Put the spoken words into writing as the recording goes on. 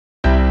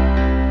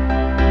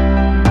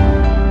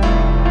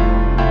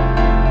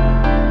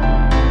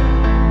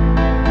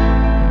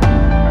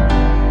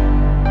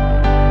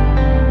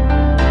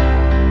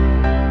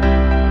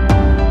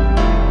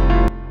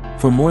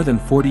For more than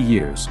 40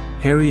 years,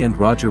 Harrie and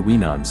Roger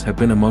Wijnands have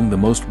been among the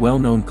most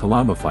well-known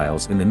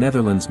kilometrophiles in the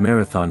Netherlands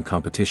marathon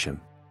competition.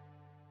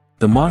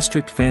 The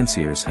Maastricht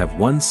Fanciers have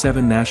won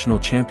 7 national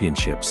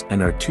championships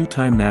and are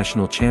 2-time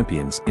national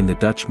champions in the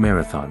Dutch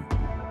marathon.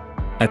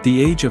 At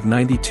the age of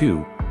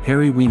 92,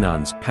 Harrie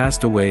Wijnands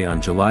passed away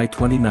on July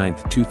 29,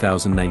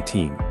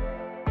 2019.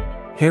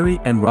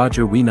 Harrie and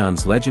Roger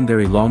Wijnands'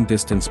 legendary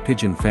long-distance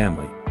pigeon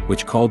family,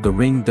 which called the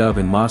Ring Dove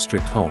in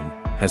Maastricht home,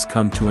 has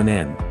come to an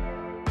end.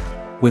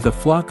 With a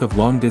flock of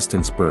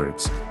long-distance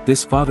birds,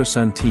 this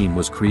father-son team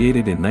was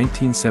created in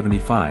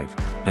 1975,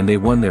 and they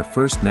won their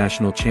first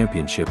national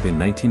championship in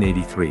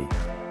 1983.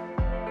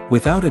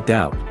 Without a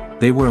doubt,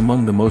 they were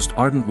among the most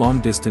ardent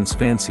long-distance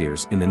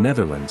fanciers in the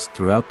Netherlands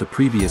throughout the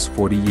previous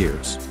 40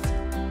 years.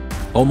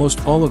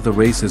 Almost all of the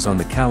races on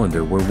the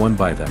calendar were won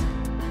by them.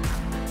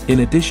 In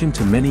addition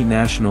to many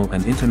national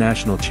and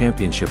international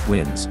championship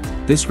wins,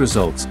 this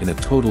results in a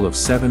total of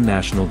 7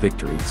 national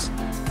victories.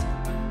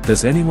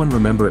 Does anyone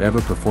remember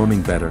ever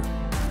performing better?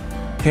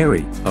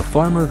 Harrie, a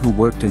farmer who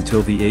worked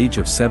until the age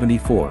of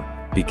 74,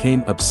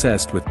 became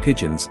obsessed with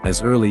pigeons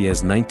as early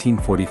as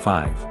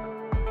 1945.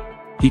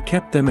 He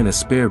kept them in a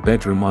spare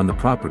bedroom on the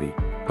property,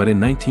 but in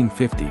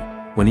 1950,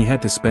 when he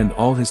had to spend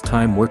all his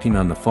time working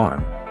on the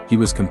farm, he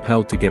was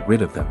compelled to get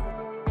rid of them.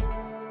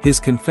 His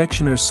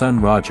confectioner's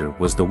son Roger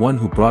was the one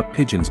who brought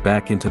pigeons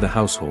back into the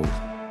household.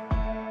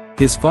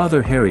 His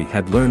father Harrie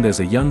had learned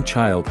as a young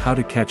child how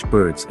to catch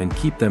birds and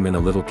keep them in a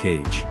little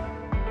cage.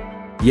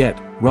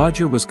 Yet,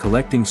 Roger was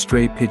collecting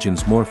stray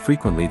pigeons more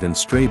frequently than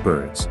stray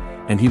birds,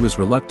 and he was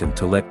reluctant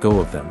to let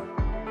go of them.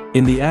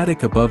 In the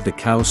attic above the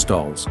cow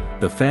stalls,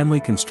 the family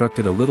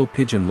constructed a little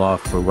pigeon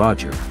loft for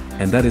Roger,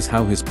 and that is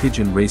how his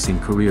pigeon racing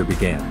career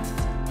began.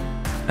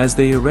 As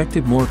they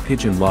erected more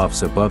pigeon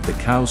lofts above the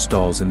cow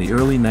stalls in the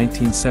early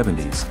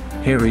 1970s,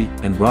 Harrie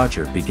and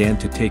Roger began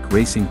to take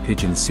racing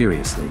pigeons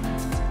seriously.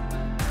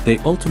 They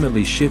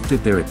ultimately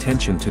shifted their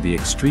attention to the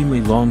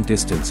extremely long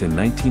distance in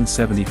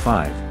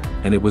 1975,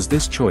 and it was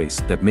this choice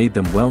that made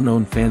them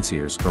well-known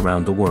fanciers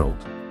around the world.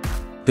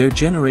 Their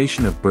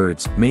generation of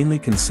birds mainly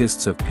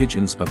consists of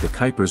pigeons of the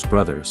Kuipers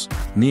brothers,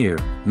 Neer,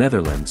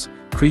 Netherlands,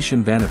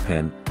 Christian van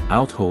Apen,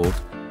 Oudthold,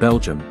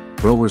 Belgium,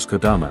 Brouwers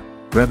Kodama,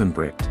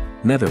 Grevenbrecht,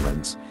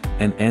 Netherlands,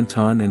 and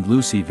Anton and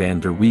Lucy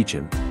van der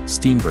Wegen,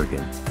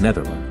 Steenbergen,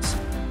 Netherlands.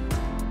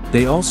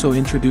 They also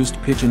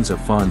introduced pigeons of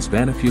Fons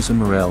van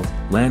Morel,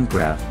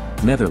 Landgraaf,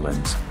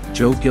 Netherlands,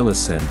 Joe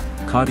Gillissen,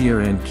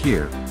 Cottier and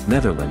Keir,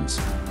 Netherlands,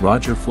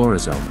 Roger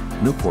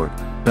Florizone, Newport,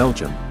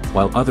 Belgium,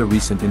 while other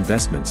recent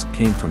investments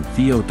came from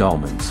Theo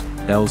Dalmans,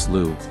 Els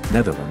Loo,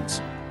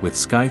 Netherlands, with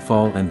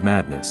Skyfall and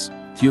Madness,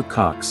 Theo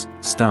Cox,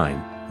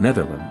 Stein,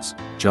 Netherlands,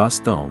 Jos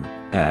Thone,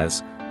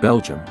 Az,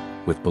 Belgium,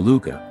 with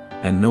Beluga,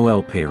 and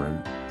Noël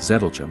Peyron,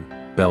 Zedelgem,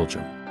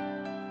 Belgium.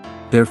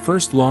 Their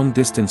first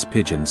long-distance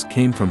pigeons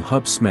came from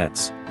Hub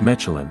Smets,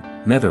 Mechelen,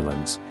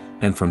 Netherlands,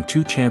 and from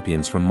 2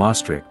 champions from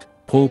Maastricht,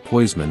 Paul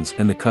Poismans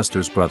and the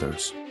Custers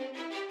brothers.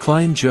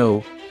 Klein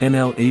Joe,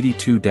 NL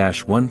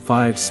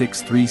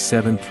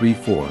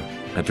 82-156334,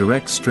 a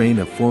direct strain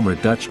of former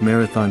Dutch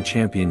marathon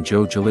champion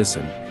Joe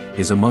Gillissen,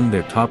 is among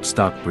their top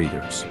stock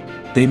breeders.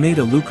 They made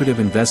a lucrative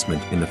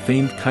investment in the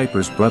famed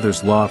Kuipers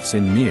brothers lofts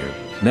in Meer,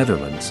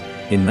 Netherlands,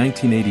 in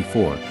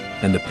 1984,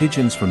 and the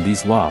pigeons from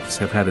these lofts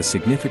have had a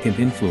significant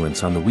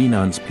influence on the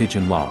Wijnands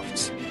pigeon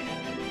lofts.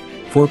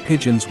 4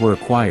 pigeons were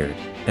acquired,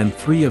 and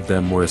 3 of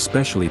them were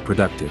especially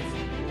productive.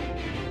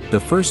 The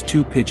first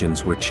 2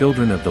 pigeons were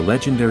children of the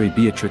legendary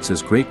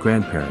Beatrix's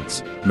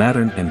great-grandparents,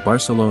 Mattern and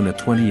Barcelona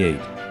 28,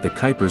 the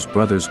Kuipers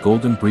brothers'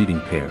 golden breeding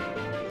pair.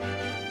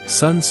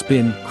 Sun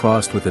Spin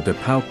crossed with a De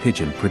Pauw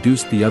pigeon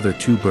produced the other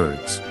 2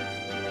 birds.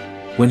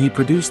 When he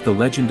produced the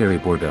legendary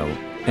Bordeaux,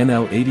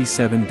 NL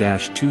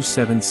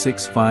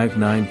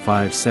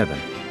 87-276597,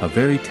 a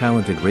very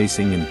talented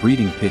racing and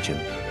breeding pigeon,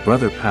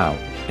 Brother Pauw,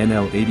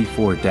 NL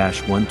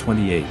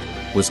 84-128,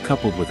 was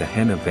coupled with a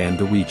hen of Van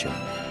de Wegen.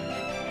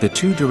 The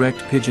 2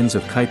 direct pigeons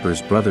of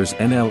Kuipers brothers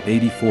NL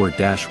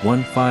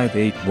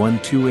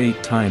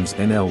 84-158128 times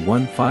NL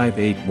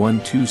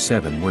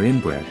 158127 were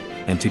inbred,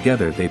 and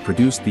together they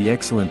produced the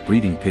excellent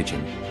breeding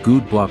pigeon,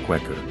 Good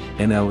Blokwekker,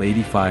 NL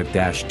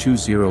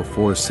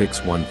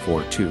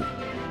 85-20461442.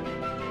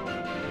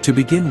 To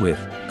begin with,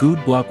 Good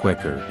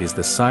Blokwekker is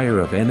the sire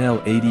of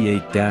NL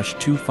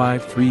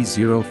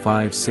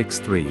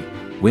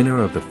 88-2530563,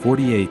 winner of the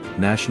 48th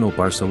National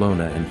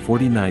Barcelona and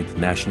 49th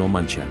National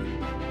Munchen.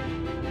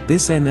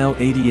 This NL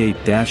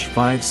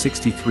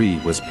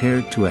 88-563 was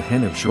paired to a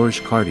hen of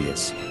Georges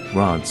Cartius,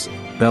 Reims,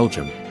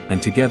 Belgium,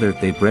 and together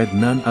they bred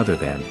none other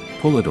than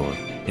Polydor,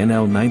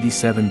 NL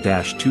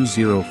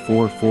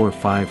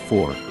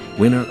 97-204454,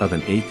 winner of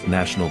an 8th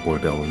National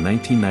Bordeaux in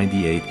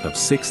 1998 of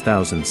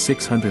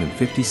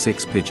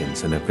 6,656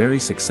 pigeons and a very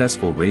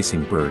successful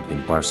racing bird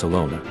in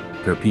Barcelona,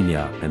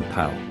 Perpignan and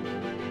Pau.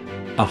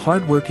 A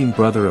hard-working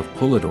brother of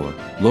Polydor,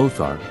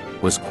 Lothar,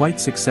 was quite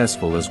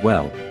successful as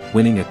well,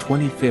 winning a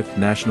 25th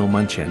National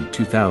Munchen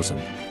 2000,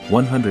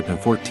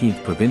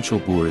 114th Provincial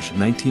Bourges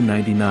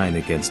 1999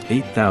 against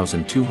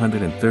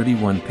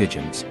 8,231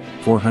 Pigeons,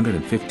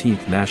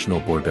 415th National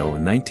Bordeaux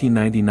in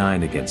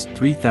 1999 against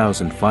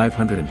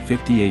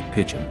 3,558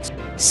 Pigeons,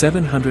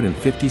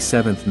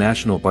 757th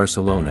National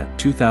Barcelona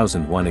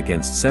 2001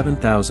 against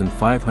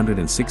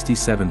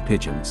 7,567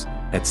 Pigeons,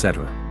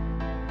 etc.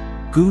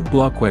 Good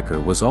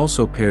Blockwecker was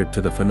also paired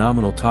to the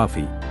phenomenal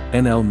Toffee,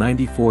 NL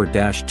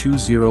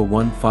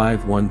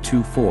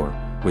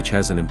 94-2015124, which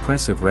has an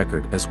impressive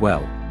record as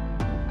well.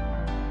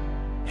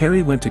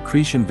 Harrie went to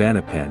Christian Van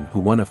Apen, who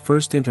won a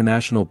first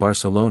international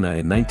Barcelona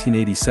in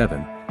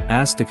 1987,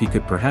 asked if he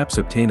could perhaps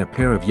obtain a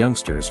pair of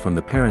youngsters from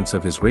the parents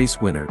of his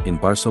race winner in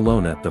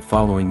Barcelona the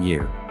following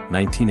year,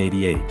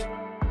 1988.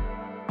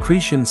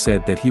 Christian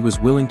said that he was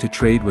willing to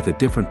trade with a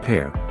different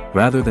pair,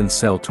 rather than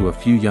sell to a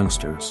few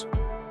youngsters.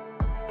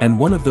 And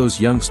one of those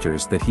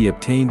youngsters that he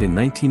obtained in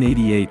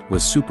 1988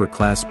 was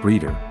superclass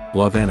breeder,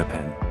 Blaw Van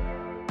Apen.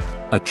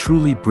 A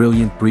truly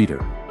brilliant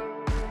breeder.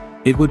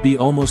 It would be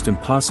almost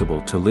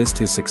impossible to list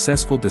his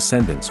successful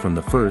descendants from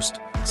the first,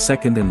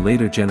 second and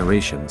later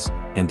generations,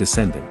 and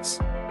descendants.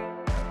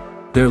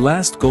 Their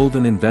last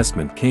golden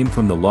investment came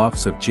from the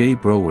lofts of J.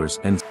 Brouwers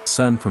and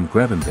Son from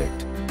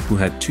Grevenbeek, who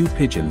had 2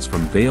 pigeons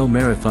from Vale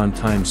Marathon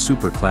Time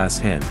Superclass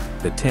Hen,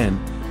 the 10,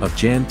 of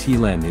Jan T.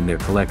 Len in their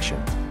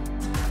collection.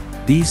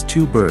 These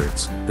 2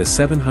 birds, the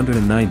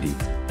 790,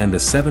 and the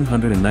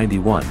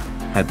 791,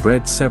 had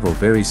bred several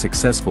very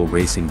successful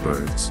racing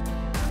birds.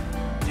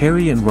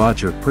 Harrie and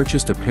Roger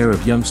purchased a pair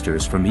of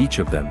youngsters from each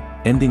of them,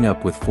 ending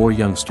up with 4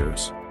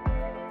 youngsters.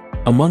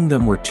 Among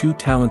them were 2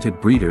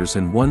 talented breeders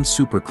and 1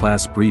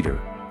 superclass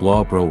breeder,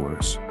 Blaw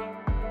Brouwers.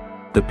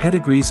 The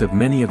pedigrees of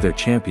many of their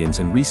champions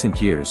in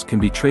recent years can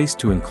be traced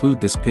to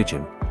include this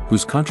pigeon,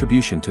 whose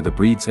contribution to the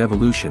breed's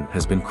evolution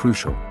has been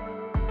crucial.